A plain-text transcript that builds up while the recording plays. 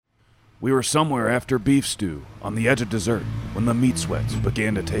We were somewhere after beef stew, on the edge of dessert, when the meat sweats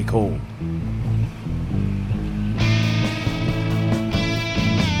began to take hold.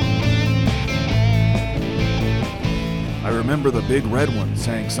 I remember the big red one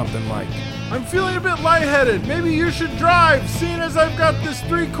saying something like, I'm feeling a bit lightheaded. Maybe you should drive, seeing as I've got this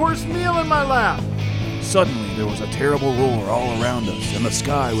 3-course meal in my lap. Suddenly there was a terrible roar all around us, and the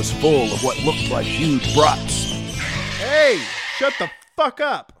sky was full of what looked like huge brats. Hey, shut the fuck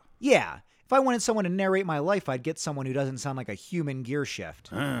up. Yeah, if I wanted someone to narrate my life, I'd get someone who doesn't sound like a human gear shift.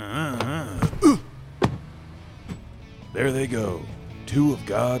 There they go. 2 of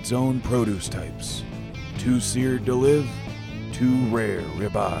God's own produce types. 2 seared to live, 2 rare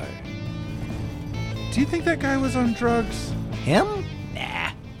ribeye. Do you think that guy was on drugs? Him?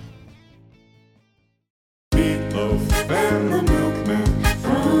 Nah. Meatloaf and the Milkman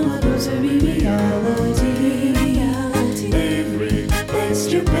from a grocery reality. They've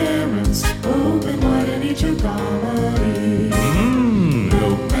replaced your parents. Open wide and eat your comedy.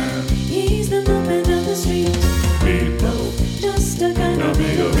 Milkman. He's the milkman of the street. Meatloaf. Just a kind of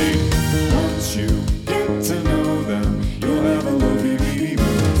meat. Once you get to know them, you'll have a loafy meaty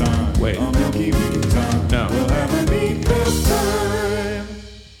milk time. Wait. A milky meaty time. No. We'll have a meatloaf time.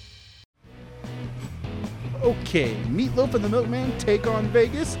 Okay, Meatloaf and the Milkman take on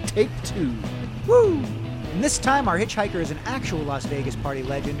Vegas, take 2. Woo! And this time our hitchhiker is an actual Las Vegas party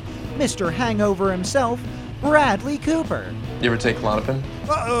legend, Mr. Hangover himself, Bradley Cooper. You ever take Klonopin?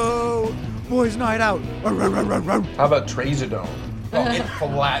 Uh-oh! Boys' night out. How about Trazodone? Oh, it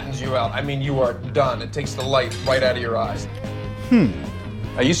flattens you out. I mean, you are done. It takes the light right out of your eyes.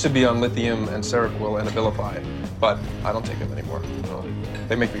 I used to be on lithium and Seroquel and Abilify, but I don't take them anymore. No.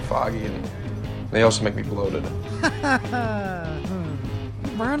 They make me foggy, and they also make me bloated.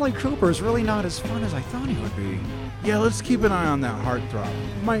 Bradley Cooper's really not as fun as I thought he would be. Yeah, let's keep an eye on that heartthrob.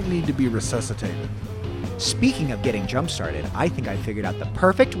 Might need to be resuscitated. Speaking of getting jump-started, I think I figured out the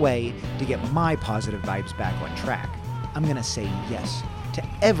perfect way to get my positive vibes back on track. I'm gonna say yes to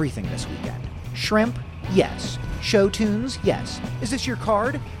everything this weekend. Shrimp? Yes. Show tunes? Yes. Is this your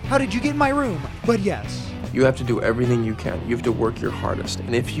card? How did you get in my room? But yes. You have to do everything you can. You have to work your hardest.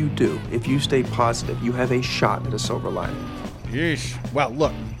 And if you do, if you stay positive, you have a shot at a silver lining. Yeesh. Well,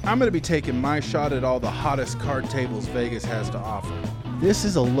 look, I'm going to be taking my shot at all the hottest card tables Vegas has to offer. This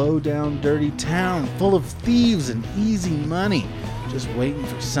is a low-down, dirty town full of thieves and easy money. Just waiting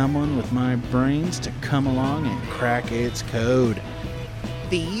for someone with my brains to come along and crack its code.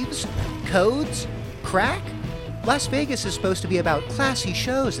 Thieves? Codes? Crack? Las Vegas is supposed to be about classy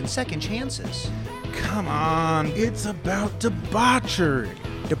shows and second chances. Come on, it's about debauchery.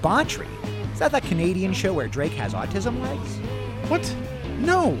 Debauchery? Is that Canadian show where Drake has autism legs? What?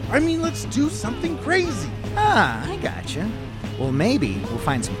 No, I mean, let's do something crazy. Ah, I gotcha. Well, maybe we'll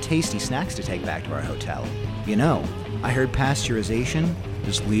find some tasty snacks to take back to our hotel. You know, I heard pasteurization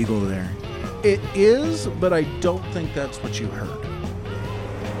is legal there. It is, but I don't think that's what you heard.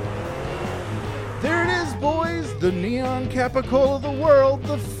 There it is, boys, the neon capicola of the world,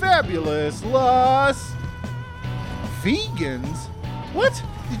 the fabulous Las Vegans. What?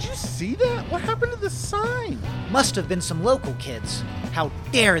 Did you see that? What happened to the sign? Must have been some local kids. How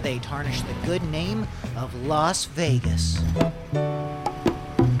dare they tarnish the good name of Las Vegas?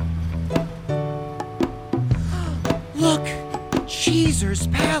 Look! Caesar's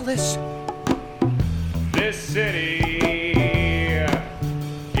Palace! This city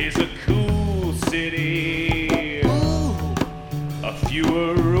is a cool city. Ooh! A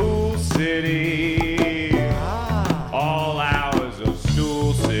fewer rules city. Ah! All hours of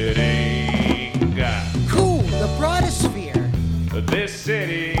stool city. Cool! The Broadosphere! This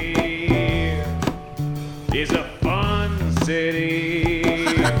city is a fun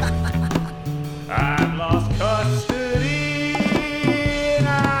city. I've lost custody and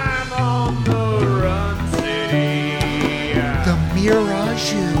I'm on the run city. The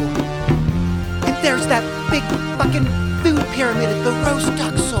Mirage. And there's that big fucking food pyramid at the Roast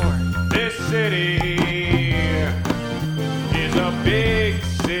Duxor. This city is a big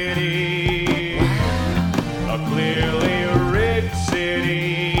city. A clearly rigged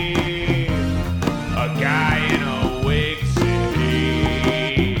city. A guy in a wig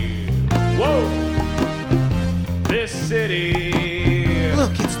city. Whoa! This city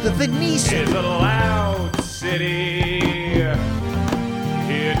Look, it's the Venetian. is a loud city.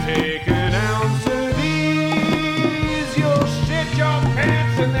 Here, take an ounce of these. You'll shit your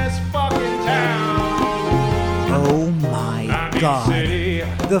pants in this fucking town. Oh my I mean, God. city.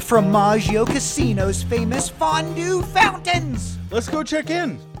 The Formaggio Casino's famous fondue fountains. Let's go check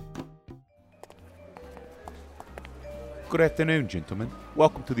in. Good afternoon, gentlemen.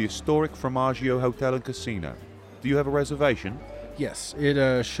 Welcome to the historic Formaggio Hotel and Casino. Do you have a reservation? Yes,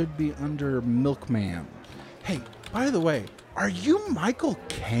 it should be under Milkman. Hey, by the way, are you Michael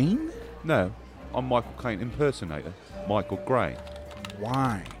Caine? No, I'm Michael Caine impersonator, Michael Gray.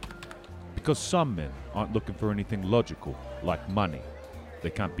 Why? Because some men aren't looking for anything logical, like money. They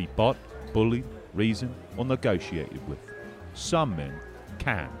can't be bought, bullied, reasoned, or negotiated with. Some men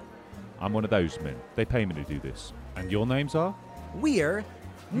can. I'm one of those men. They pay me to do this. And your names are? We're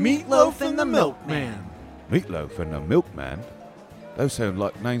Meatloaf and the Milkman. Meatloaf and the Milkman? Those sound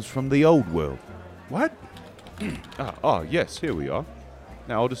like names from the old world. What? Yes, here we are.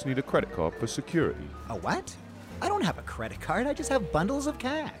 Now I'll just need a credit card for security. A what? I don't have a credit card. I just have bundles of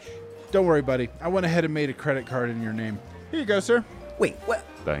cash. Don't worry, buddy. I went ahead and made a credit card in your name. Here you go, sir. Wait, what?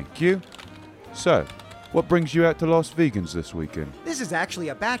 Thank you. So, what brings you out to Lost Vegans this weekend? This is actually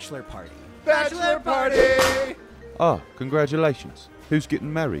a bachelor party. Bachelor party! Congratulations. Who's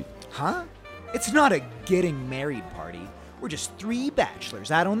getting married? Huh? It's not a getting married party. We're just 3 bachelors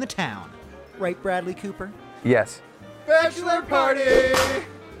out on the town. Right, Bradley Cooper? Yes. Bachelor party!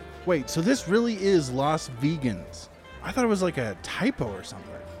 Wait, so this really is Lost Vegans? I thought it was like a typo or something.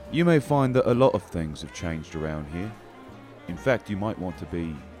 You may find that a lot of things have changed around here. In fact, you might want to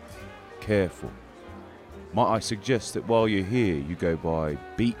be careful. Might I suggest that while you're here, you go by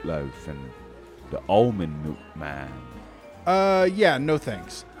Beatloaf and the Almond Milkman? Yeah, no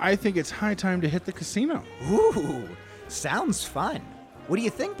thanks. I think it's high time to hit the casino. Ooh, sounds fun. What do you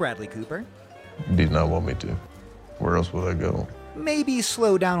think, Bradley Cooper? Did not want me to. Where else would I go? Maybe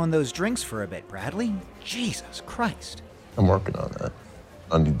slow down on those drinks for a bit, Bradley. Jesus Christ. I'm working on that.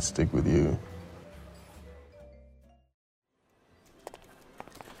 I need to stick with you.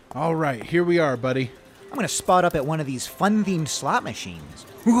 All right, here we are, buddy. I'm gonna spot up at one of these fun-themed slot machines.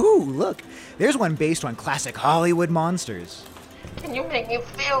 Ooh, look, there's one based on classic Hollywood monsters. Can you make me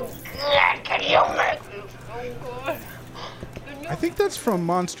feel good? Can you make me feel good? I think that's from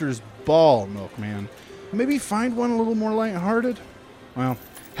Monsters Ball, Milkman. Maybe find one a little more lighthearted? Well,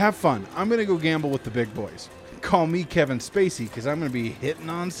 have fun. I'm gonna go gamble with the big boys. Call me Kevin Spacey, because I'm gonna be hitting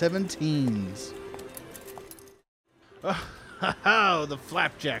on 17s. Oh, the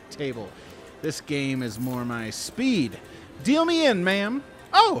flapjack table. This game is more my speed. Deal me in, ma'am.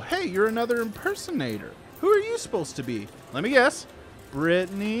 Oh, hey, you're another impersonator. Who are you supposed to be? Let me guess.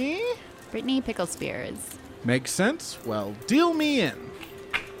 Brittany? Brittany Pickle Spears. Makes sense. Well, deal me in.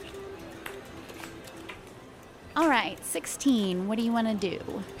 All right, 16. What do you want to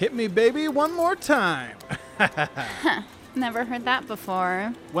do? Hit me, baby, one more time. Never heard that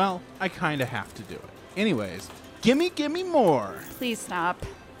before. Well, I kind of have to do it. Anyways, gimme more. Please stop.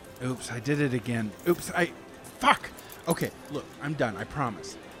 Oops, I did it again. Fuck. Okay, look, I'm done, I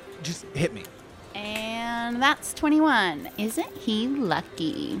promise. Just hit me. And that's 21. Isn't he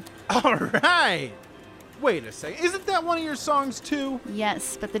lucky? All right. Wait a second. Isn't that one of your songs too?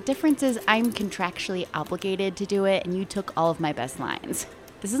 Yes, but the difference is I'm contractually obligated to do it, and you took all of my best lines.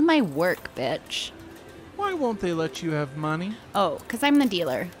 This is my work, bitch. Why won't they let you have money? Oh, 'cause I'm the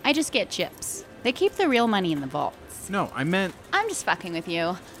dealer. I just get chips. They keep the real money in the vaults. No, I meant... I'm just fucking with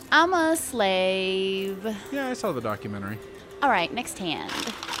you. I'm a slave. Yeah, I saw the documentary. All right, next hand.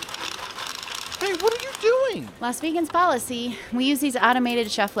 Hey, what are you doing? Las Vegas policy. We use these automated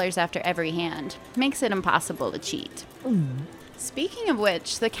shufflers after every hand. Makes it impossible to cheat. Speaking of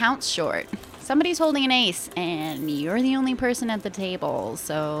which, the count's short. Somebody's holding an ace, and you're the only person at the table,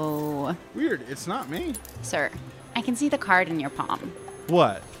 so... Weird, it's not me. Sir, I can see the card in your palm.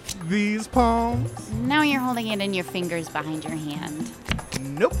 What? These palms? Now you're holding it in your fingers behind your hand.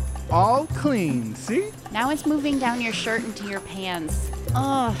 Nope. All clean, see? Now it's moving down your shirt into your pants.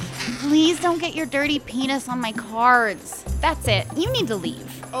 Ugh, please don't get your dirty penis on my cards. That's it. You need to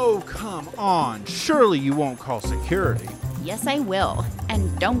leave. Oh, come on. Surely you won't call security. Yes, I will.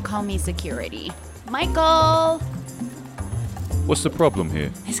 And don't call me security. Michael! What's the problem here?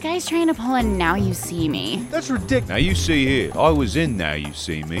 This guy's trying to pull a Now You See Me. That's ridiculous. Now you see here, I was in Now You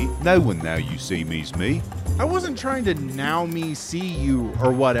See Me. No one Now You See Me's me. I wasn't trying to now me see you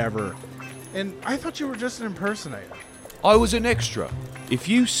or whatever. And I thought you were just an impersonator. I was an extra. If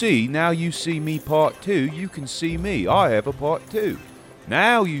you see Now You See Me Part 2, you can see me. I have a Part 2.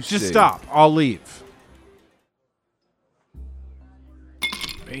 Now you see... Just stop. I'll leave.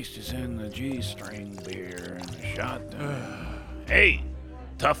 Paste is in the G-string beer and the shotgun. Hey,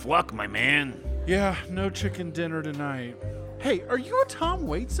 tough luck, my man. Yeah, no chicken dinner tonight. Hey, are you a Tom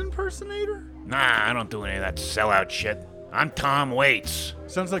Waits impersonator? Nah, I don't do any of that sellout shit. I'm Tom Waits.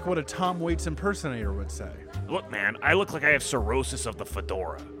 Sounds like what a Tom Waits impersonator would say. Look, man, I look like I have cirrhosis of the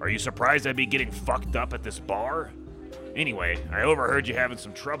fedora. Are you surprised I'd be getting fucked up at this bar? Anyway, I overheard you having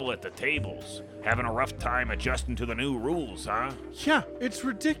some trouble at the tables. Having a rough time adjusting to the new rules, huh? Yeah, it's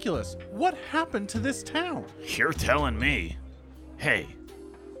ridiculous. What happened to this town? You're telling me. Hey,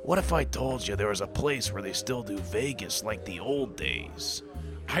 what if I told you there was a place where they still do Vegas like the old days?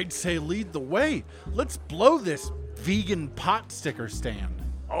 I'd say lead the way. Let's blow this vegan pot sticker stand.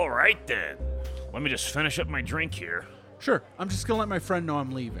 All right, then. Let me just finish up my drink here. Sure, I'm just gonna let my friend know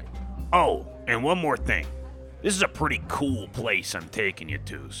I'm leaving. Oh, and one more thing. This is a pretty cool place I'm taking you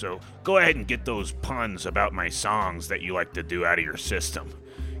to, so go ahead and get those puns about my songs that you like to do out of your system.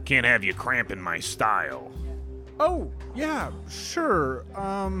 Can't have you cramping my style. Oh, yeah, sure.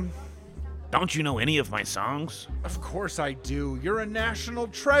 Don't you know any of my songs? Of course I do. You're a national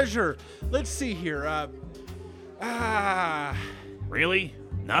treasure. Let's see here. Really?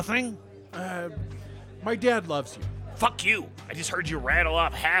 Nothing? My dad loves you. Fuck you. I just heard you rattle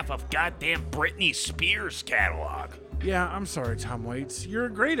off half of goddamn Britney Spears' catalog. Yeah, I'm sorry, Tom Waits. You're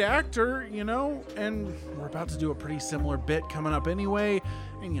a great actor, you know, and we're about to do a pretty similar bit coming up anyway,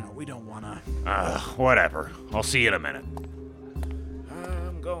 and, you know, we don't want to... Whatever. I'll see you in a minute.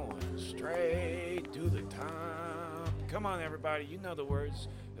 I'm going straight to the top. Come on, everybody. You know the words.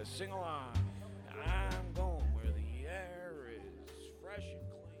 Sing along. I'm going where the air is fresh and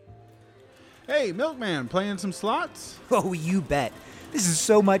clean. Hey, Milkman, playing some slots? Oh, you bet. This is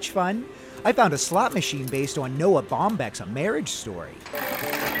so much fun. I found a slot machine based on Noah Baumbach's A Marriage Story.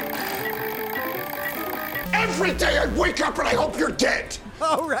 Every day I wake up and I hope you're dead.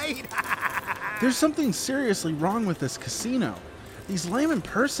 All right. There's something seriously wrong with this casino. These lame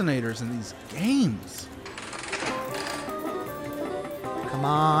impersonators and these games. Come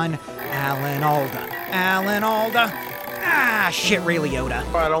on, Alan Alda. Alan Alda. Ah, shit, Ray Liotta.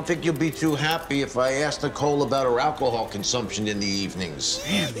 I don't think you'll be too happy if I ask Nicole about her alcohol consumption in the evenings.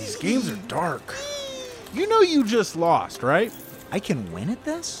 Man, these games are dark. You know you just lost, right? I can win at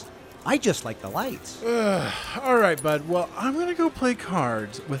this? I just like the lights. All right, bud. Well, I'm gonna go play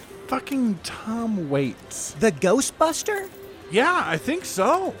cards with fucking Tom Waits. The Ghostbuster? Yeah, I think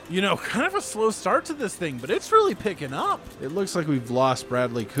so. You know, kind of a slow start to this thing, but it's really picking up. It looks like we've lost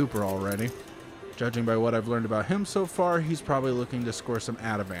Bradley Cooper already. Judging by what I've learned about him so far, he's probably looking to score some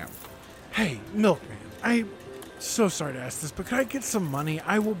Ativan. Hey, Milkman, I'm so sorry to ask this, but could I get some money?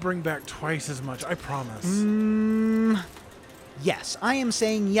 I will bring back twice as much, I promise. Yes, I am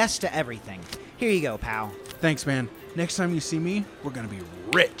saying yes to everything. Here you go, pal. Thanks, man. Next time you see me, we're gonna be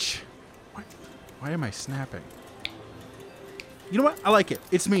rich. Why am I snapping? You know what? I like it.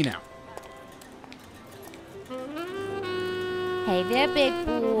 It's me now. Hey there, big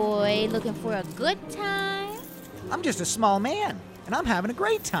boy. Looking for a good time? I'm just a small man, and I'm having a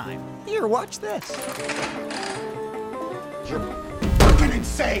great time. Here, watch this. You're fucking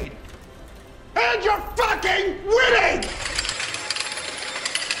insane! And you're fucking winning!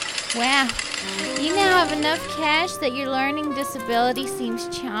 Wow. You now have enough cash that your learning disability seems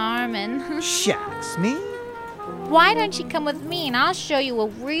charming. Shucks, me? Why don't you come with me and I'll show you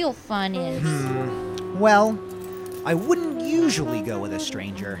what real fun is? Well, I wouldn't usually go with a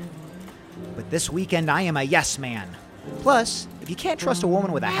stranger. But this weekend I am a yes man. Plus, if you can't trust a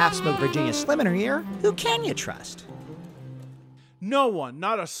woman with a half-smoked Virginia Slim in her ear, who can you trust? No one,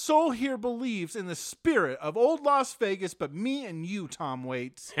 not a soul here believes in the spirit of old Las Vegas but me and you, Tom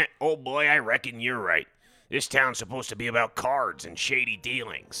Waits. Oh boy, I reckon you're right. This town's supposed to be about cards and shady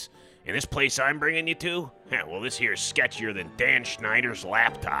dealings. And this place I'm bringing you to? Well, this here's sketchier than Dan Schneider's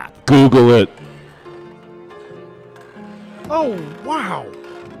laptop. Google it. Oh, wow.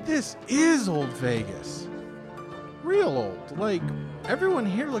 This is old Vegas. Real old. Like, everyone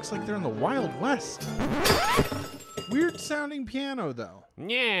here looks like they're in the Wild West. Weird sounding piano, though.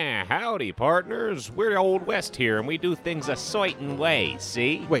 Yeah, howdy, partners. We're Old West here, and we do things a certain way,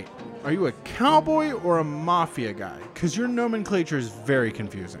 see? Wait, are you a cowboy or a mafia guy? Because your nomenclature is very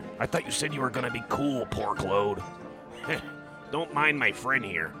confusing. I thought you said you were gonna be cool, pork load. Don't mind my friend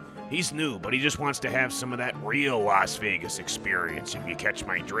here. He's new, but he just wants to have some of that real Las Vegas experience, if you catch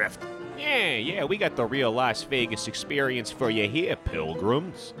my drift. Yeah, we got the real Las Vegas experience for you here,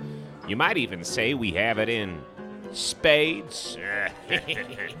 pilgrims. You might even say we have it in spades.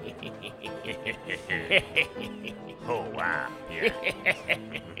 Oh, wow. Yeah.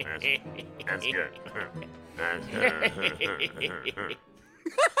 That's good.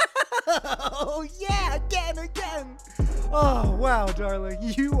 Oh, yeah, again. Oh, wow, darling,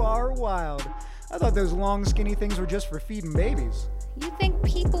 you are wild. I thought those long, skinny things were just for feeding babies. You think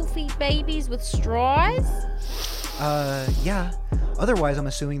people feed babies with straws? Yeah. Otherwise, I'm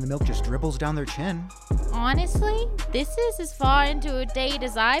assuming the milk just dribbles down their chin. Honestly, this is as far into a date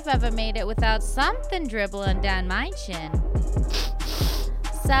as I've ever made it without something dribbling down my chin.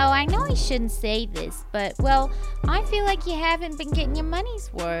 So I know I shouldn't say this, but, well, I feel like you haven't been getting your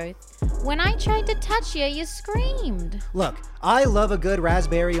money's worth. When I tried to touch you, you screamed. Look, I love a good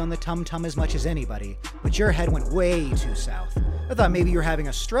raspberry on the tum-tum as much as anybody, but your head went way too south. I thought maybe you were having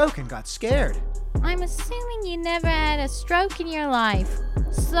a stroke and got scared. I'm assuming you never had a stroke in your life.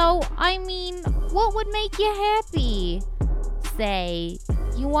 So, I mean, what would make you happy? Say,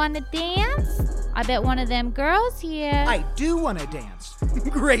 you want to dance? I bet one of them girls here. I do want to dance.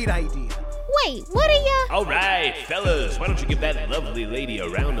 Great idea. Wait, what are you? All right, fellas, why don't you give that lovely lady a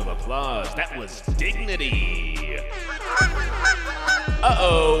round of applause? That was dignity.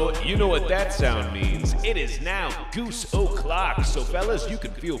 Uh-oh, you know what that sound means. It is now Goose O'Clock, so fellas, you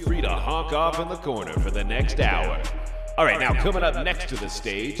can feel free to honk off in the corner for the next hour. All right, now coming up next to the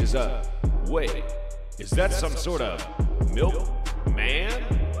stage is wait, is that some sort of milkman?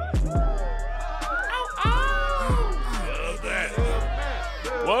 Love that.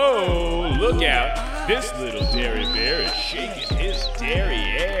 Whoa, look out. This little dairy bear is shaking his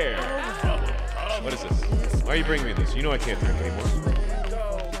dairy air. What is this? Why are you bringing me this? You know I can't drink anymore.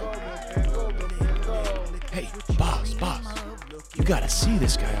 Hey, boss, you gotta see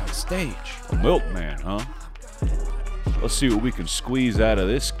this guy on stage. A milkman, huh? Let's see what we can squeeze out of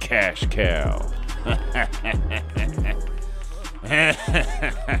this cash cow.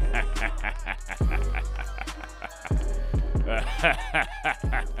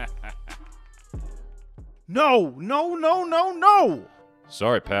 No!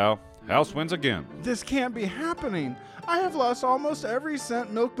 Sorry, pal. House wins again. This can't be happening. I have lost almost every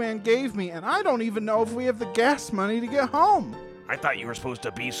cent Milkman gave me, and I don't even know if we have the gas money to get home. I thought you were supposed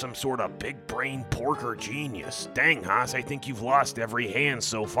to be some sort of big-brain porker genius. Dang, Haas, I think you've lost every hand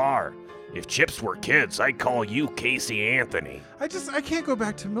so far. If chips were kids, I'd call you Casey Anthony. I can't go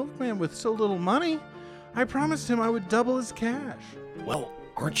back to Milkman with so little money. I promised him I would double his cash. Well,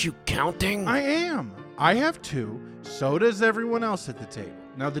 aren't you counting? I am. I have 2, so does everyone else at the table.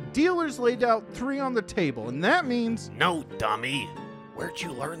 Now, the dealers laid out 3 on the table, and that means... No, dummy. Where'd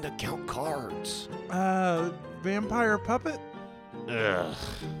you learn to count cards? Vampire puppet? Ugh.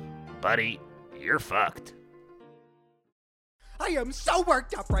 Buddy, you're fucked. I am so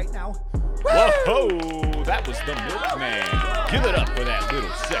worked up right now. Whoa, that was the milkman. Give it up for that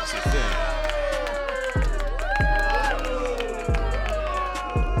little sexy thing.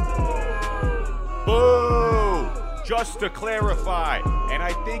 Boo! Just to clarify, and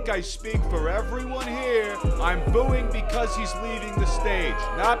I think I speak for everyone here, I'm booing because he's leaving the stage,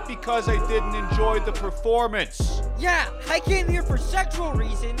 not because I didn't enjoy the performance. Yeah, I came here for sexual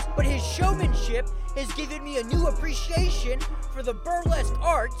reasons, but his showmanship has given me a new appreciation for the burlesque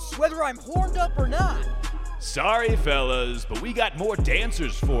arts, whether I'm horned up or not. Sorry, fellas, but we got more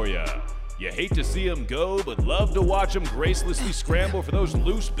dancers for you. You hate to see him go, but love to watch him gracelessly scramble for those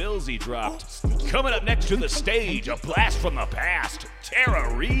loose bills he dropped. Coming up next to the stage, a blast from the past,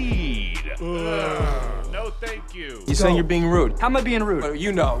 Tara Reid. No, thank you. You saying you're being rude? How am I being rude? Well,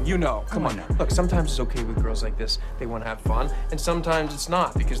 you know. Come on now. Look, sometimes it's okay with girls like this. They want to have fun. And sometimes it's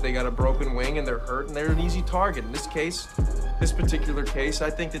not because they got a broken wing and they're hurt and they're an easy target. In this case, this particular case,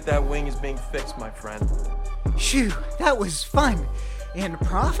 I think that wing is being fixed, my friend. Phew, that was fun and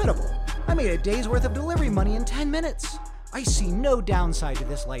profitable. I made a day's worth of delivery money in 10 minutes. I see no downside to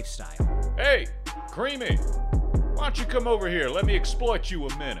this lifestyle. Hey, Creamy, why don't you come over here? Let me exploit you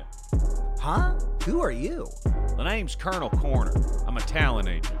a minute. Huh? Who are you? The name's Colonel Corner. I'm a talent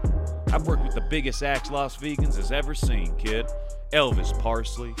agent. I've worked with the biggest acts Las Vegans has ever seen, kid. Elvis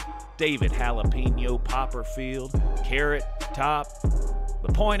Parsley, David Jalapeno Popperfield, Carrot Top.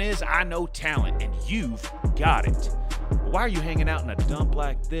 The point is, I know talent, and you've got it. But why are you hanging out in a dump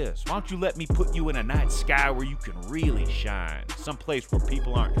like this? Why don't you let me put you in a night sky where you can really shine? Someplace where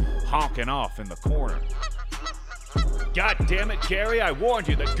people aren't honking off in the corner. God damn it, Carrie, I warned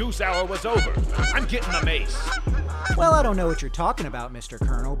you that Goose Hour was over. I'm getting the mace. Well, I don't know what you're talking about, Mr.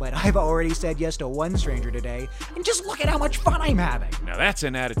 Colonel, but I've already said yes to one stranger today, and just look at how much fun I'm having. Now that's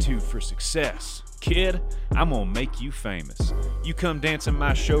an attitude for success. Kid, I'm gonna make you famous. You come dance in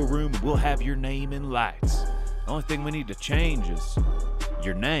my showroom and we'll have your name in lights. The only thing we need to change is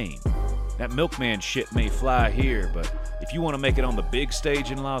your name. That milkman shit may fly here, but if you want to make it on the big stage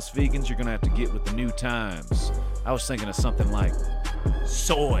in Las Vegans, you're gonna have to get with the new times. I was thinking of something like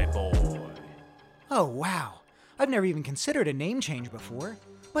Soy Boy. Oh, wow. I've never even considered a name change before.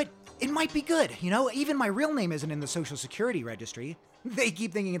 But it might be good, you know? Even my real name isn't in the Social Security registry. They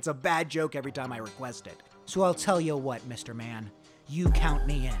keep thinking it's a bad joke every time I request it. So I'll tell you what, Mr. Man. You count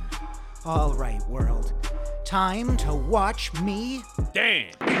me in. All right, world. Time to watch me.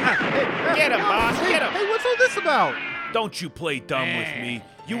 Dan! Get him, boss, get him! Hey, what's all this about? Don't you play dumb with me.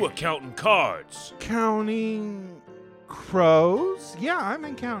 You were counting cards. Counting crows? Yeah, I'm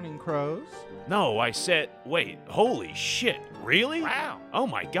in Counting Crows. No, I said, wait, holy shit, really? Wow. Oh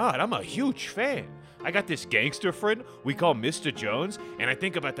my god, I'm a huge fan. I got this gangster friend we call Mr. Jones, and I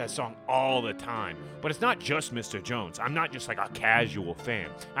think about that song all the time. But it's not just Mr. Jones. I'm not just like a casual fan.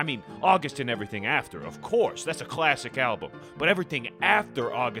 I mean, August and Everything After, of course. That's a classic album. But everything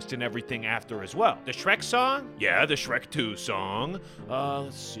after August and Everything After as well. The Shrek song? Yeah, the Shrek 2 song.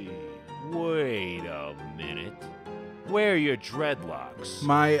 Let's see. Wait a minute. Where are your dreadlocks?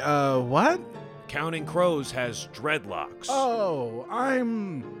 My, what? Counting Crows has dreadlocks. Oh,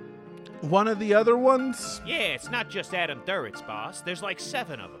 I'm one of the other ones? Yeah, it's not just Adam Duritz, boss. There's like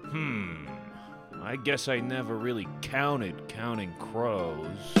 7 of them. I guess I never really counted Counting Crows.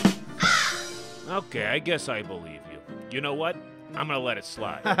 Okay, I guess I believe you. You know what? I'm gonna let it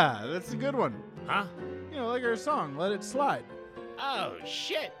slide. Haha, that's a good one. Huh? You know, like our song, Let It Slide. Oh,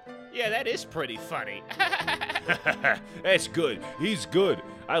 shit. Yeah, that is pretty funny. That's good. He's good.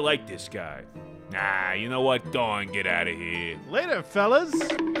 I like this guy. Nah, you know what? Go on, get out of here. Later, fellas.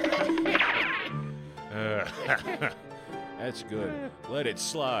 That's good. Let it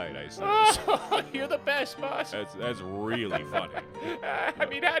slide, I say. Oh, you're the best, boss. That's really funny. I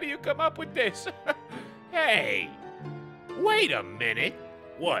mean, how do you come up with this? Hey, wait a minute.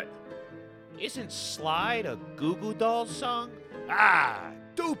 What? Isn't Slide a Goo Goo Dolls song? Ah,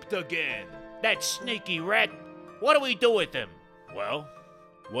 duped again. That sneaky rat. What do we do with him? Well,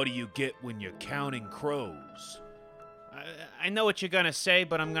 what do you get when you're counting crows? I know what you're gonna say,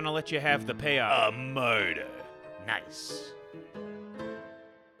 but I'm gonna let you have the payoff. A murder. Nice.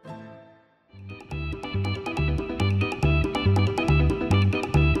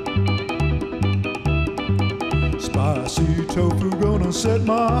 Spicy tofu gonna set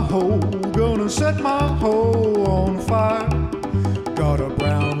my hoe on fire. Got a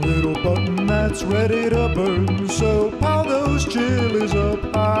brown little button that's ready to burn, so pile those chilies up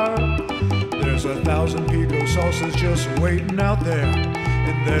higher. There's 1,000 pico sauces just waiting out there,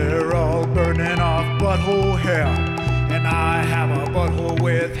 and they're all burning off butthole hair. And I have a butthole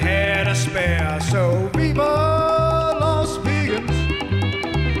with hair to spare, so viva Las Vegans,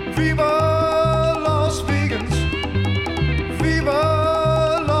 viva Las Vegans,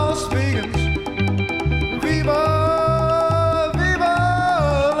 viva Las Vegans, viva, viva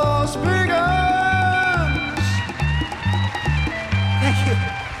Las Vegans.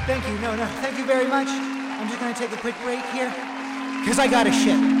 Thank you. No, thank you very much. I'm just gonna take a quick break here, because I gotta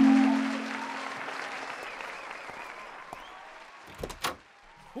shit.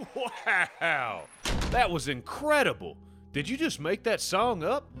 Wow, that was incredible. Did you just make that song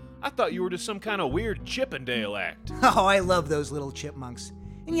up? I thought you were just some kind of weird Chippendale act. Oh, I love those little chipmunks.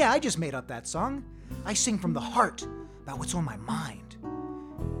 And yeah, I just made up that song. I sing from the heart about what's on my mind.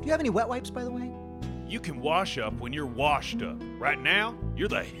 Do you have any wet wipes, by the way? You can wash up when you're washed up. Right now, you're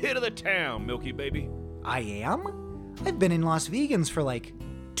the hit of the town, Milky Baby. I am? I've been in Las Vegans for like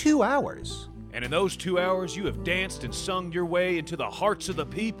 2 hours. And in those 2 hours, you have danced and sung your way into the hearts of the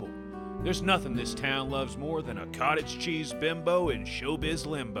people. There's nothing this town loves more than a cottage cheese bimbo in showbiz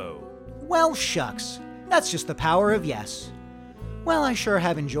limbo. Well, shucks. That's just the power of yes. Well, I sure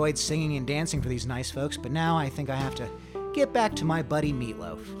have enjoyed singing and dancing for these nice folks, but now I think I have to get back to my buddy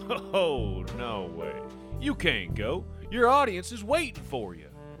Meatloaf. Oh, no way. You can't go. Your audience is waiting for you.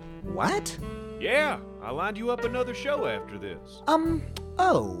 What? Yeah, I lined you up another show after this.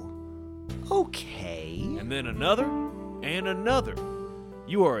 Oh. Okay. And then another, and another.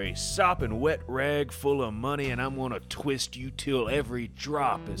 You are a sopping wet rag full of money, and I'm gonna twist you till every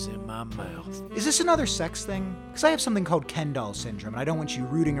drop is in my mouth. Is this another sex thing? Because I have something called Ken doll syndrome, and I don't want you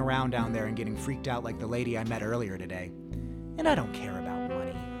rooting around down there and getting freaked out like the lady I met earlier today. And I don't care about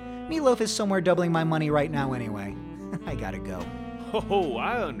money. Meatloaf is somewhere doubling my money right now anyway. I gotta go. Oh,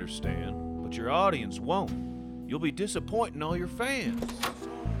 I understand, but your audience won't. You'll be disappointing all your fans.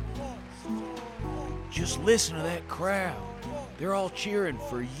 Just listen to that crowd. They're all cheering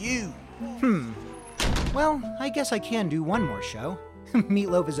for you. Well, I guess I can do one more show.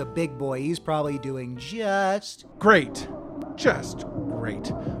 Meatloaf is a big boy. He's probably doing just... Great. Just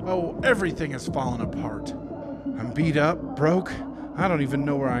great. Oh, everything has fallen apart. I'm beat up, broke. I don't even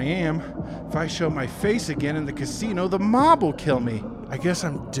know where I am. If I show my face again in the casino, the mob will kill me. I guess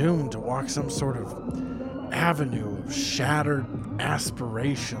I'm doomed to walk some sort of avenue of shattered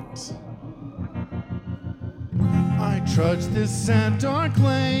aspirations. I trudge this sad dark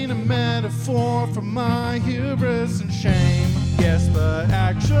lane, a metaphor for my hubris and shame. guess, but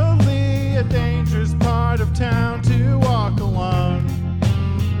actually a dangerous part of town to walk alone.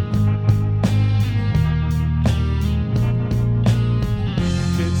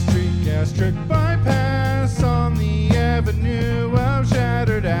 Fifth Street gastric bypass on the avenue of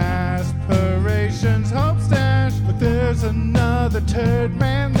shattered aspirations. Hope stash, but there's another turd,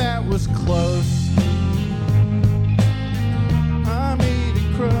 man, that was close. I'm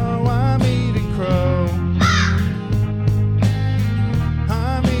eating crow, I'm eating crow.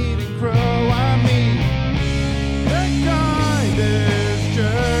 I'm eating crow, I'm eating. That guy there's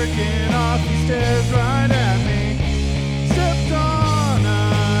jerking off, he stares right at me. Stepped on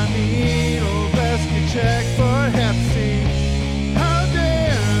a needle, best you check for Hep C. How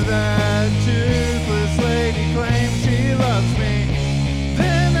dare that toothless lady claim she loves me,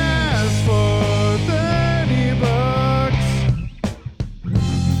 then ask for $30.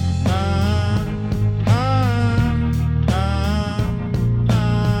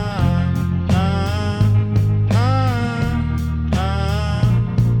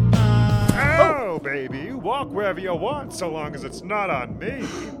 Oh, baby, walk wherever you want so long as it's not on me.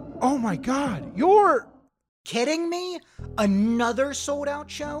 Oh my god, you're... Kidding me? Another sold-out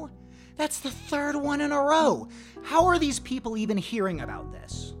show? That's the third one in a row. How are these people even hearing about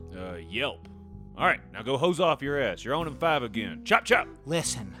this? Yelp. All right, now go hose off your ass. You're owning 5 again. Chop, chop.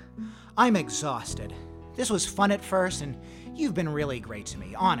 Listen, I'm exhausted. This was fun at first, and you've been really great to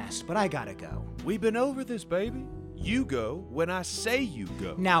me, honest, but I gotta go. We've been over this, baby. You go when I say you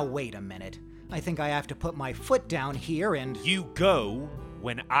go. Now, wait a minute. I think I have to put my foot down here and... You go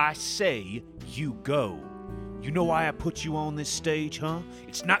when I say you go. You know why I put you on this stage, huh?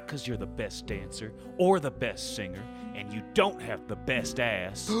 It's not 'cause you're the best dancer or the best singer, and you don't have the best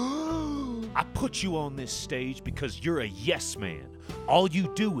ass. I put you on this stage because you're a yes man. All you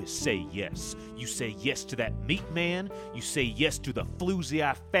do is say yes. You say yes to that meat man, you say yes to the floozy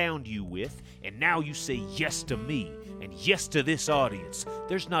I found you with, and now you say yes to me, and yes to this audience.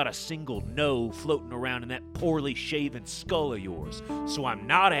 There's not a single no floating around in that poorly shaven skull of yours. So I'm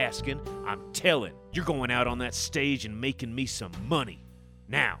not asking, I'm telling. You're going out on that stage and making me some money.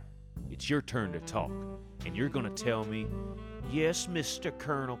 Now, it's your turn to talk, and you're gonna tell me, yes, Mr.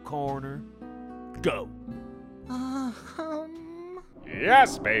 Colonel Corner, go.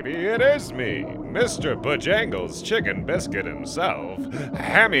 Yes, baby, it is me, Mr. Bojangles Chicken Biscuit himself,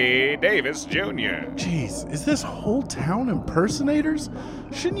 Hammy Davis Jr. Jeez, is this whole town impersonators?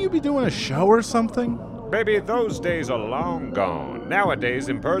 Shouldn't you be doing a show or something? Baby, those days are long gone. Nowadays,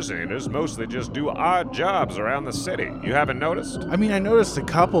 impersonators mostly just do odd jobs around the city. You haven't noticed? I mean, I noticed a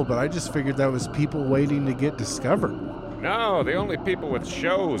couple, but I just figured that was people waiting to get discovered. No, the only people with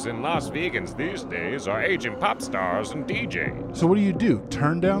shows in Las Vegas these days are aging pop stars and DJs. So what do?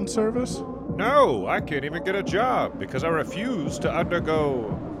 Turn down service? No, I can't even get a job because I refuse to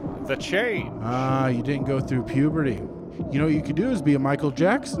undergo the change. Ah, you didn't go through puberty. You know what you could do is be a Michael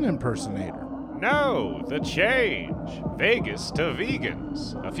Jackson impersonator. No, the change. Vegas to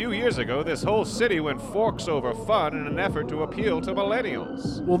vegans. A few years ago, this whole city went forks over fun in an effort to appeal to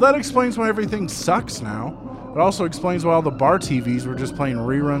millennials. Well, that explains why everything sucks now. It also explains why all the bar TVs were just playing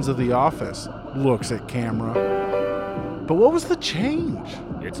reruns of The Office. Looks at camera. But what was the change?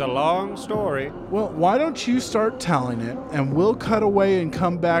 It's a long story. Well, why don't you start telling it, and we'll cut away and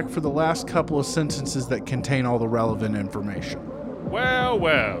come back for the last couple of sentences that contain all the relevant information. Well,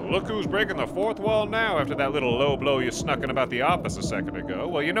 look who's breaking the fourth wall now after that little low blow you snuck in about The Office a second ago.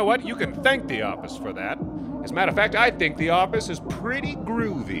 Well, you know what? You can thank The Office for that. As a matter of fact, I think The Office is pretty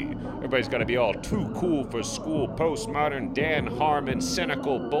groovy. Everybody's gotta be all too cool for school, postmodern, Dan Harmon,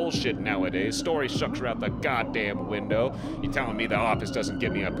 cynical bullshit nowadays. Story structure out the goddamn window. You telling me The Office doesn't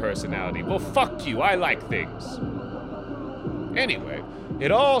give me a personality? Well, fuck you. I like things. Anyway,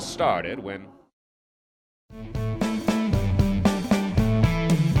 it all started when...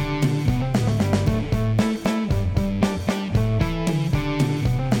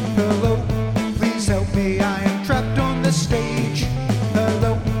 Hello, please help me, I am trapped on the stage.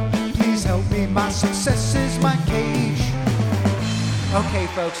 Hello, please help me, my success is my cage. Okay,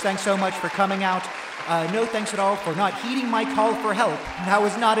 folks, thanks so much for coming out. No thanks at all for not heeding my call for help. That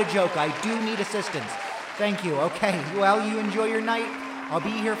was not a joke. I do need assistance. Thank you. Okay, well, you enjoy your night. I'll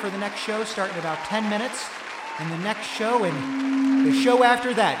be here for the next show starting in about 10 minutes. And the next show and the show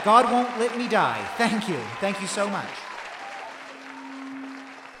after that. God won't let me die. Thank you. Thank you so much.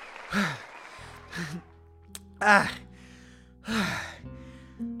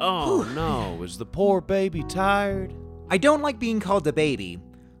 Oh no, is the poor baby tired? I don't like being called a baby,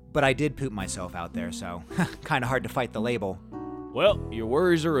 but I did poop myself out there, so kind of hard to fight the label. Well, your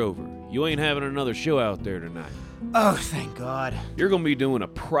worries are over. you ain't having another show out there tonight. Oh, thank God. You're gonna be doing a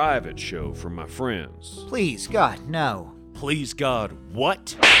private show for my friends. Please, God, no. Please, God,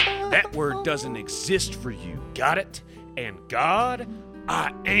 what? That word doesn't exist for you, got it? And God,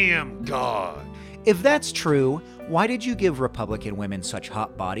 I am God. If that's true, why did you give Republican women such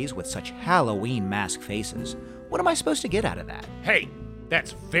hot bodies with such Halloween mask faces? What am I supposed to get out of that? Hey,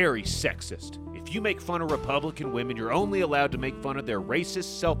 that's very sexist. If you make fun of Republican women, you're only allowed to make fun of their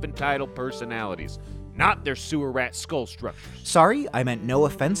racist, self-entitled personalities, not their sewer rat skull structures. Sorry, I meant no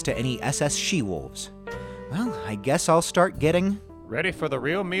offense to any SS she-wolves. Well, I guess I'll start getting... Ready for the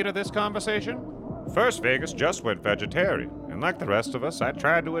real meat of this conversation? First, Vegas just went vegetarian, and like the rest of us, I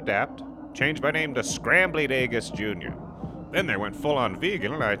tried to adapt. Changed my name to Scrambly Davis Jr. Then they went full-on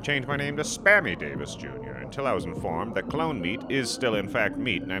vegan, and I changed my name to Spammy Davis Jr. until I was informed that clone meat is still in fact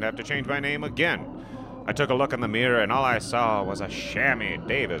meat, and I'd have to change my name again. I took a look in the mirror, and all I saw was a Shammy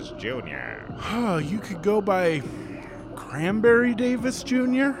Davis Jr. You could go by Cranberry Davis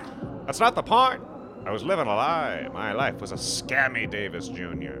Jr.? That's not the point. I was living a lie. My life was a Scammy Davis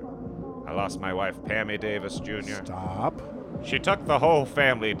Jr. I lost my wife, Pammy Davis Jr. Stop. She took the whole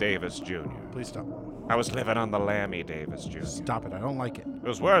family Davis Jr. Please stop. I was living on the Lammy Davis Jr. Stop it. I don't like it. It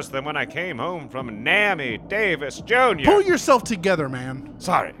was worse than when I came home from Nammy Davis Jr. Pull yourself together, man.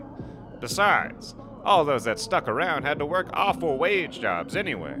 Sorry. Besides, all those that stuck around had to work awful wage jobs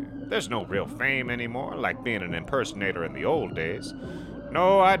anyway. There's no real fame anymore, like being an impersonator in the old days.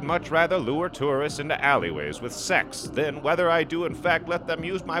 No, I'd much rather lure tourists into alleyways with sex than, whether I do in fact let them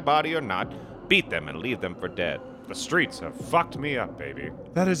use my body or not, beat them and leave them for dead. The streets have fucked me up, baby.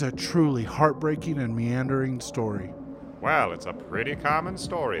 That is a truly heartbreaking and meandering story. Well, it's a pretty common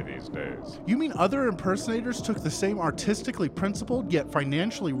story these days. You mean other impersonators took the same artistically principled yet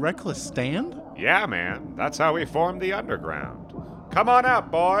financially reckless stand? Yeah, man. That's how we formed the underground. Come on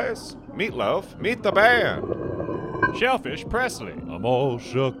out, boys. Meatloaf, meet the band. Shellfish Presley. I'm all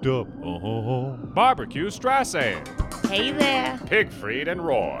shucked up. Barbecue Streisand. Hey there. Pigfried and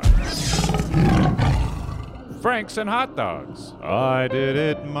Roy. Franks and hot dogs. I did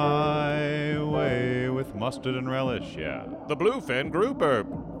it my way with mustard and relish, yeah. The Bluefin Group.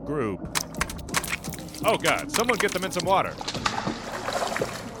 Oh, God. Someone get them in some water.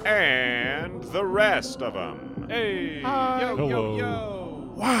 And the rest of them. Hey.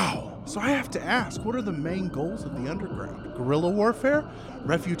 Yo. Wow. So I have to ask, what are the main goals of the underground? Guerrilla warfare?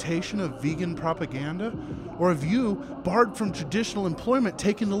 Refutation of vegan propaganda? Or have you, barred from traditional employment,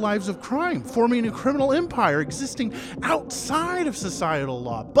 taken the lives of crime, forming a criminal empire existing outside of societal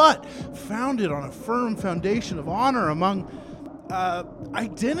law, but founded on a firm foundation of honor among,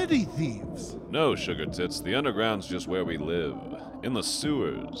 identity thieves? No, Sugar Tits, the underground's just where we live. In the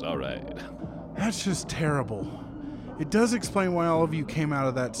sewers, all right. That's just terrible. It does explain why all of you came out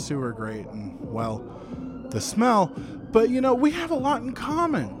of that sewer grate and, well, the smell. But, we have a lot in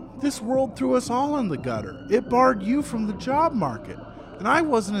common. This world threw us all in the gutter. It barred you from the job market. And I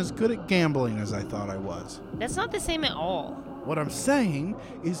wasn't as good at gambling as I thought I was. That's not the same at all. What I'm saying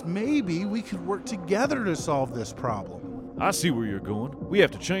is maybe we could work together to solve this problem. I see where you're going. We have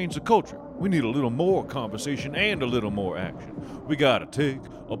to change the culture. We need a little more conversation and a little more action. We gotta take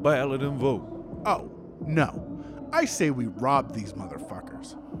a ballot and vote. Oh, no. I say we rob these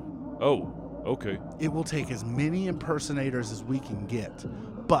motherfuckers. Oh, okay. It will take as many impersonators as we can get,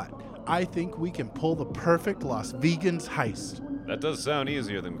 but I think we can pull the perfect Las Vegans heist. That does sound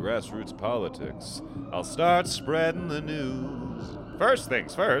easier than grassroots politics. I'll start spreading the news. First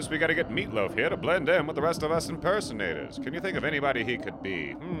things first, we gotta get Meatloaf here to blend in with the rest of us impersonators. Can you think of anybody he could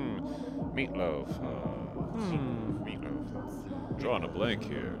be? Meatloaf. Meatloaf. Drawing a blank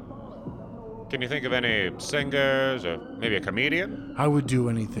here. Can you think of any singers or maybe a comedian? I would do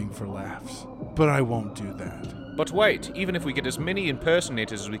anything for laughs, but I won't do that. But wait, even if we get as many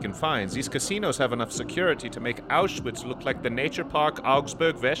impersonators as we can find, these casinos have enough security to make Auschwitz look like the nature park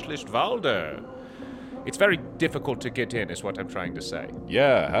Augsburg-Westlichtwalde. It's very difficult to get in, is what I'm trying to say.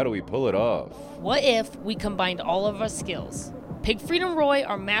 Yeah, how do we pull it off? What if we combined all of our skills? Pigfried and Roy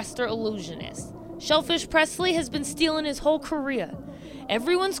are master illusionists. Shellfish Presley has been stealing his whole career.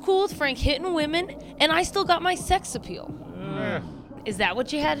 Everyone's cool with Frank hitting women, and I still got my sex appeal. Is that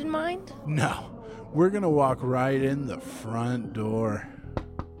what you had in mind? No. We're gonna walk right in the front door.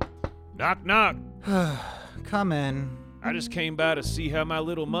 Knock, knock. Come in. I just came by to see how my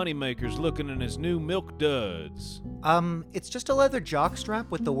little moneymaker's looking in his new milk duds. It's just a leather jockstrap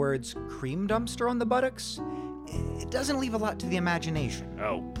with the words cream dumpster on the buttocks. It doesn't leave a lot to the imagination.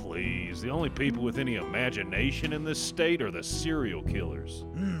 Oh, please. The only people with any imagination in this state are the serial killers.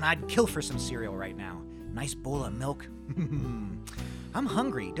 I'd kill for some cereal right now. Nice bowl of milk. I'm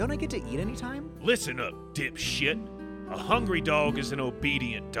hungry. Don't I get to eat anytime? Listen up, dipshit. A hungry dog is an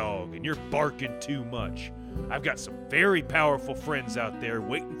obedient dog, and you're barking too much. I've got some very powerful friends out there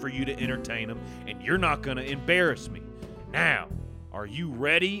waiting for you to entertain them, and you're not gonna embarrass me. Now, are you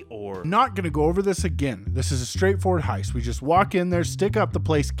ready or... Not gonna go over this again. This is a straightforward heist. We just walk in there, stick up the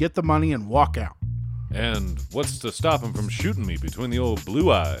place, get the money, and walk out. And what's to stop him from shooting me between the old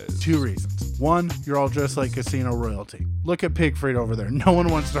blue eyes? 2 reasons. 1, you're all dressed like casino royalty. Look at Pigfried over there. No one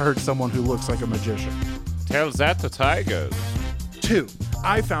wants to hurt someone who looks like a magician. Tell that to tigers. 2,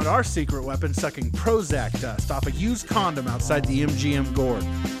 I found our secret weapon sucking Prozac dust off a used condom outside the MGM Gourd.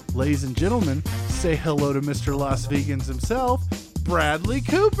 Ladies and gentlemen, say hello to Mr. Las Vegans himself, Bradley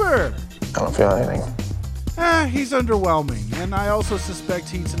Cooper. I don't feel anything. He's underwhelming, and I also suspect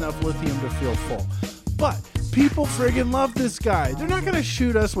he eats enough lithium to feel full. But people friggin' love this guy. They're not gonna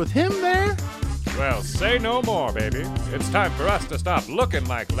shoot us with him there. Well, say no more, baby. It's time for us to stop looking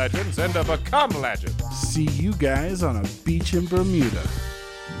like legends and to become legends. See you guys on a beach in Bermuda.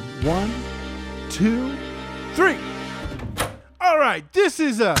 1, 2, 3. All right, this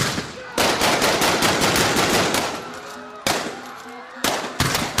is a...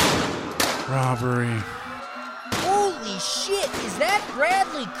 robbery. Holy shit, is that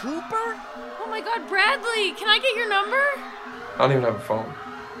Bradley Cooper? Oh my god, Bradley, can I get your number? I don't even have a phone.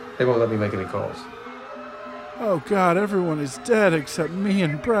 They won't let me make any calls. Oh God, everyone is dead except me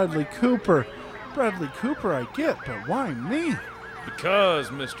and Bradley Cooper. Bradley Cooper I get, but why me? Because,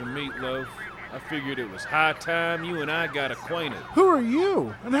 Mr. Meatloaf, I figured it was high time you and I got acquainted. Who are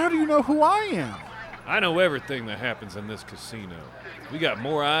you? And how do you know who I am? I know everything that happens in this casino. We got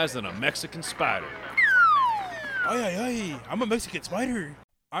more eyes than a Mexican spider. Ay, I'm a Mexican spider.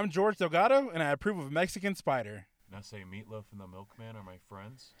 I'm George Delgado, and I approve of Mexican spider. Now say Meatloaf and the Milkman are my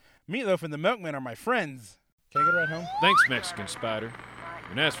friends. Meatloaf and the Milkman are my friends. Can I get a ride home? Thanks, Mexican spider.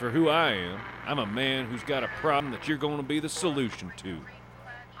 And as for who I am, I'm a man who's got a problem that you're going to be the solution to.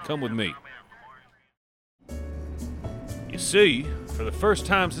 Come with me. You see, for the first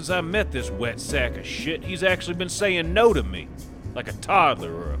time since I met this wet sack of shit, he's actually been saying no to me, like a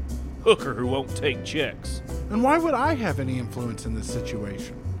toddler or a hooker who won't take checks. And why would I have any influence in this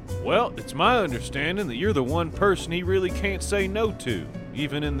situation? Well, it's my understanding that you're the one person he really can't say no to,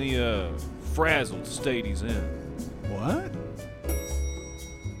 even in the, frazzled state he's in. What?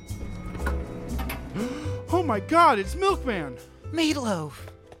 Oh my God, it's Milkman! Meatloaf!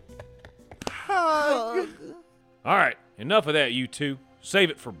 Hug! Alright, enough of that, you two. Save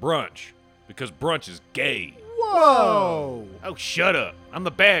it for brunch, because brunch is gay. Whoa! Oh, shut up. I'm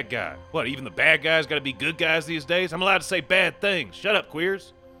the bad guy. What, even the bad guys gotta be good guys these days? I'm allowed to say bad things. Shut up,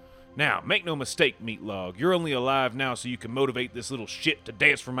 queers. Now, make no mistake, Meatlog, you're only alive now so you can motivate this little shit to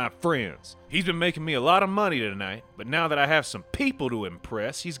dance for my friends. He's been making me a lot of money tonight, but now that I have some people to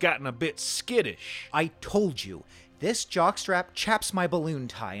impress, he's gotten a bit skittish. I told you, this jockstrap chaps my balloon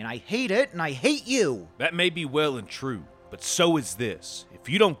tie, and I hate it, and I hate you. That may be well and true, but so is this. If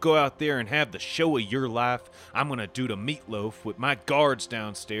you don't go out there and have the show of your life, I'm gonna do to Meatloaf what my guards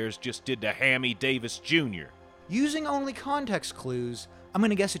downstairs just did to Hammy Davis Jr. Using only context clues, I'm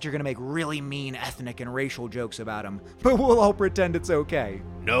gonna guess that you're gonna make really mean ethnic and racial jokes about him, but we'll all pretend it's okay.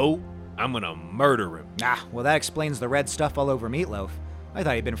 No, I'm gonna murder him. Well, that explains the red stuff all over Meatloaf. I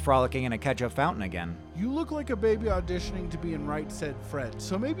thought he'd been frolicking in a ketchup fountain again. You look like a baby auditioning to be in Right Said Fred,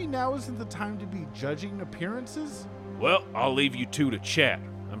 so maybe now isn't the time to be judging appearances? Well, I'll leave you two to chat.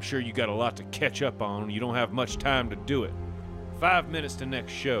 I'm sure you got a lot to catch up on and you don't have much time to do it. 5 minutes to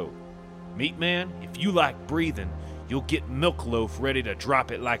next show. Meatman, if you like breathing, you'll get Milkloaf ready to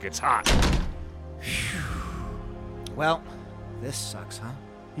drop it like it's hot. Well, this sucks, huh?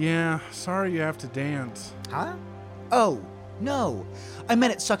 Yeah, sorry you have to dance. Huh? Oh, no. I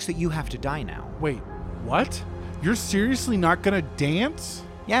meant it sucks that you have to die now. Wait, what? You're seriously not gonna dance?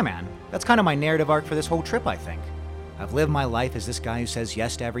 Yeah, man. That's kind of my narrative arc for this whole trip, I think. I've lived my life as this guy who says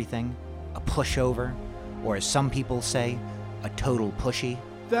yes to everything, a pushover, or as some people say, a total pushy.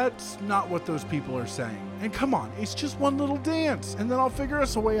 That's not what those people are saying. And come on, it's just one little dance, and then I'll figure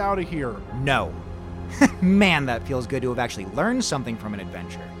us a way out of here. No. Man, that feels good to have actually learned something from an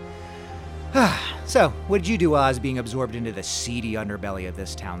adventure. So, what did you do while I was being absorbed into the seedy underbelly of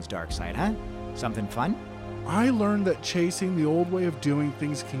this town's dark side, huh? Something fun? I learned that chasing the old way of doing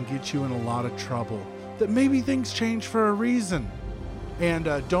things can get you in a lot of trouble. That maybe things change for a reason. And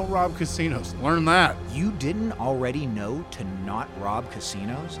don't rob casinos. Learn that. You didn't already know to not rob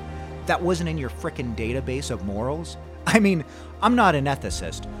casinos? That wasn't in your frickin' database of morals? I mean, I'm not an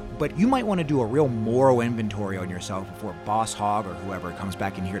ethicist, but you might want to do a real moral inventory on yourself before Boss Hogg or whoever comes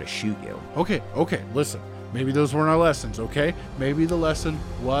back in here to shoot you. Okay, listen. maybe those weren't our lessons, okay? Maybe the lesson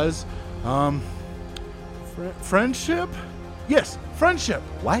was, friendship? Yes, friendship.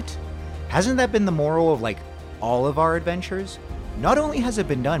 What? Hasn't that been the moral of, like, all of our adventures? Not only has it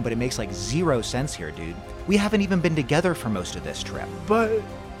been done, but it makes, like, 0 sense here, dude. We haven't even been together for most of this trip. But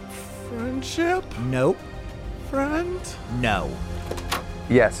friendship? Nope. Friend? No.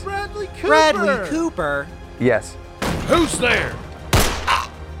 Yes. Bradley Cooper! Bradley Cooper? Yes. Who's there?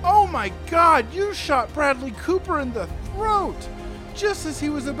 Oh my God, you shot Bradley Cooper in the throat! Just as he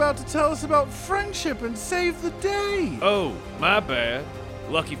was about to tell us about friendship and save the day! Oh, my bad.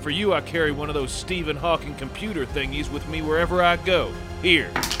 Lucky for you, I carry one of those Stephen Hawking computer thingies with me wherever I go. Here.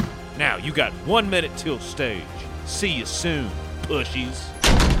 Now, you got 1 minute till stage. See you soon, pushies.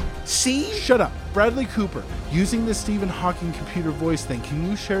 See? Shut up. Bradley Cooper, using the Stephen Hawking computer voice thing, can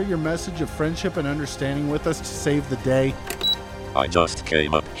you share your message of friendship and understanding with us to save the day? I just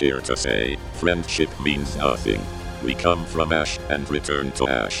came up here to say, friendship means nothing. We come from ash and return to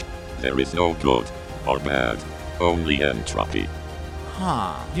ash. There is no good or bad, only entropy.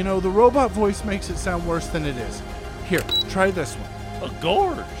 Huh. You know, the robot voice makes it sound worse than it is. Here, try this one. A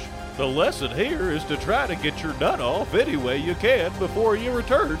gorge. The lesson here is to try to get your nut off any way you can before you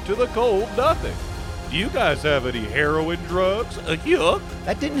return to the cold nothing. Do you guys have any heroin drugs? Yuck.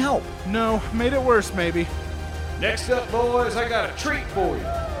 That didn't help. No, made it worse maybe. Next up, boys, I got a treat for you.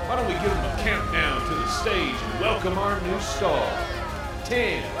 Why don't we give them a countdown to the stage and welcome our new star?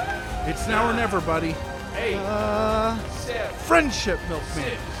 10. It's now or never, buddy. 8. 7. Friendship,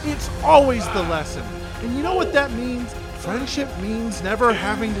 Milkman. It's always the lesson. And you know what that means? Friendship means never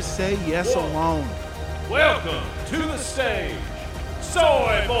having to say yes alone. Welcome to the stage,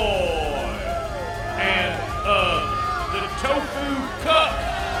 Soy Boy and the Tofu Cuck.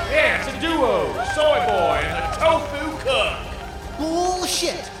 Yeah, it's a duo, Soy Boy and the Tofu Cuck.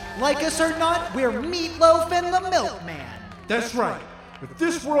 Bullshit! Like us or not, we're Meatloaf and the Milkman. That's right. If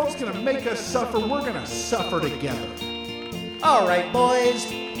this world's gonna make us suffer, we're gonna suffer together. All right, boys,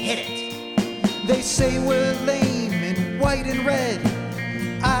 hit it. They say we're lame in white and red.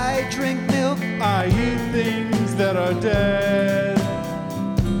 I drink milk. I eat things that are dead.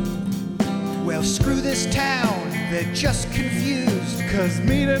 Well, screw this town, they're just confused. 'Cause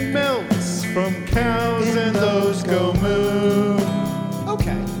meat and milk's from cows and those go moo.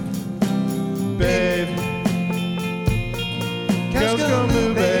 Okay. Babe. Cows go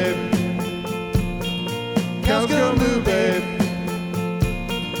moo, babe. Cows go moo, babe.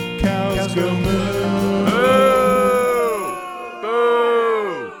 Cows go moo. Boo!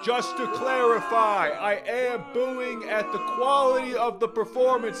 Boo! Just to clarify, I am booing at the quality of the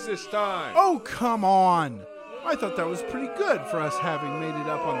performance this time. Oh, come on. I thought that was pretty good for us having made it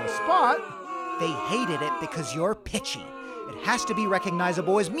up on the spot. They hated it because you're pitchy. It has to be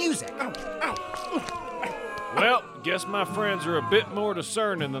recognizable as music. Ow, ow. Well, guess my friends are a bit more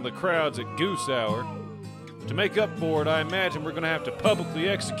discerning than the crowds at Goose Hour. To make up for it, I imagine we're going to have to publicly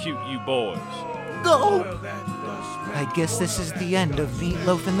execute you boys. Go! I guess this is the end of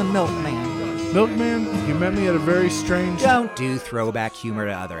Meatloaf and the Milkman. Milkman, you met me at a very strange... Don't do throwback humor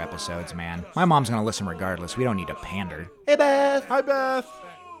to other episodes, man. My mom's gonna listen regardless. We don't need to pander. Hey, Beth. Hi, Beth.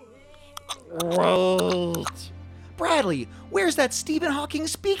 Wait. Bradley, where's that Stephen Hawking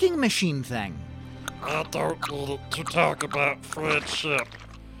speaking machine thing? I don't need it to talk about friendship.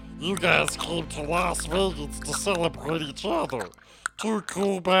 You guys came to Las Vegas to celebrate each other. Two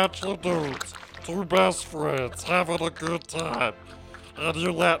cool bachelor dudes, two best friends, having a good time. And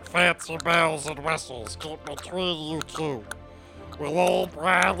you let fancy bells and whistles get between you two. Well, old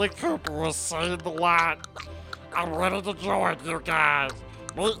Bradley Cooper was saying the line. I'm ready to join you guys.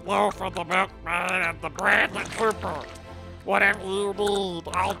 Meatloaf and the Milkman and the Bradley Cooper. Whatever you need,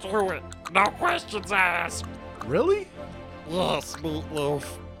 I'll do it. No questions asked. Really? Yes, Meatloaf.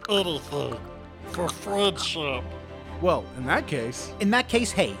 Anything. For friendship. Well, in that case,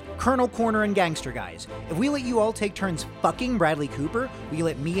 hey, Colonel Corner and Gangster Guys, if we let you all take turns fucking Bradley Cooper, will you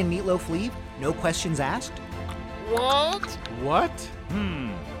let me and Meatloaf leave? No questions asked? What? What?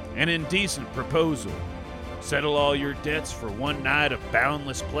 An indecent proposal. Settle all your debts for one night of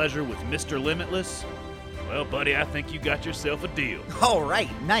boundless pleasure with Mr. Limitless? Well, buddy, I think you got yourself a deal. All right,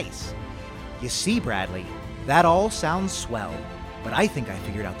 nice. You see, Bradley, that all sounds swell, but I think I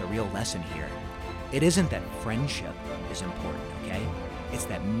figured out the real lesson here. It isn't that friendship is important, okay? It's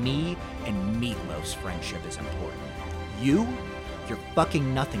that me and Meatloaf's friendship is important. You're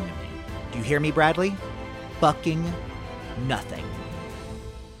fucking nothing to me. Do you hear me, Bradley? Fucking nothing.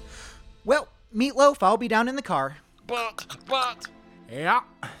 Well, Meatloaf, I'll be down in the car. But. Yeah,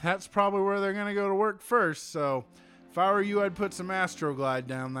 that's probably where they're gonna go to work first, so if I were you, I'd put some Astroglide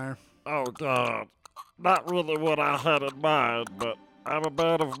down there. Oh, God. not really what I had in mind, but I'm a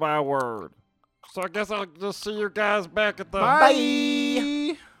man of my word. So I guess I'll just see you guys back at the...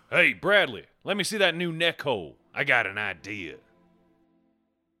 Bye! Hey, Bradley, let me see that new neck hole. I got an idea.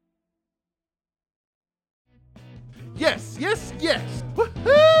 Yes, yes, yes!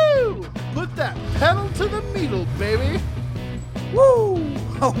 Woohoo! Put that pedal to the metal, baby! Woo!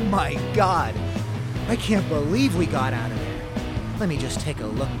 Oh my god! I can't believe we got out of there. Let me just take a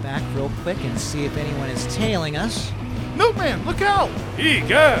look back real quick and see if anyone is tailing us. Milkman, look out! He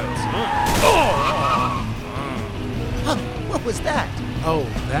guys! Huh, what was that? Oh,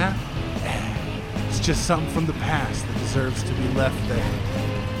 that? It's just something from the past that deserves to be left there.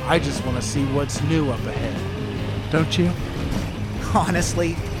 I just want to see what's new up ahead. Don't you?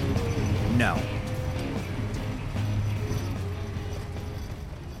 Honestly, no.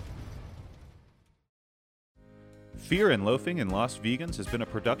 Fear and Loafing in Lost Vegans has been a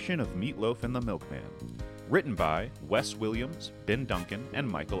production of Meatloaf and the Milkman. Written by Wes Williams, Ben Duncan, and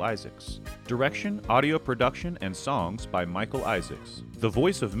Michael Isaacs. Direction, audio production, and songs by Michael Isaacs. The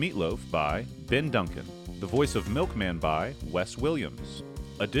voice of Meatloaf by Ben Duncan. The voice of Milkman by Wes Williams.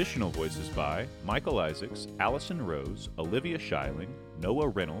 Additional voices by Michael Isaacs, Allison Rose, Olivia Schuyling, Noah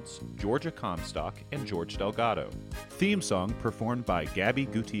Reynolds, Georgia Comstock, and George Delgado. Theme song performed by Gabby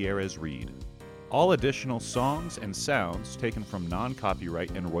Gutierrez-Reed. All additional songs and sounds taken from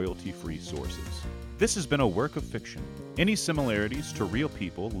non-copyright and royalty-free sources. This has been a work of fiction. Any similarities to real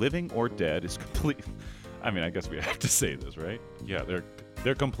people, living or dead, is complete. I mean, I guess we have to say this, right? Yeah,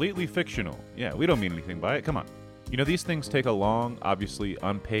 they're completely fictional. Yeah, we don't mean anything by it. Come on. You know, these things take a long, obviously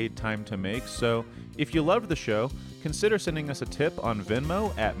unpaid time to make, so if you loved the show, consider sending us a tip on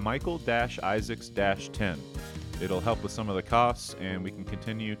Venmo at Michael-Isaacs-10. It'll help with some of the costs, and we can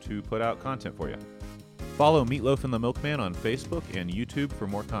continue to put out content for you. Follow Meatloaf and the Milkman on Facebook and YouTube for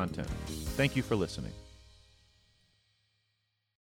more content. Thank you for listening.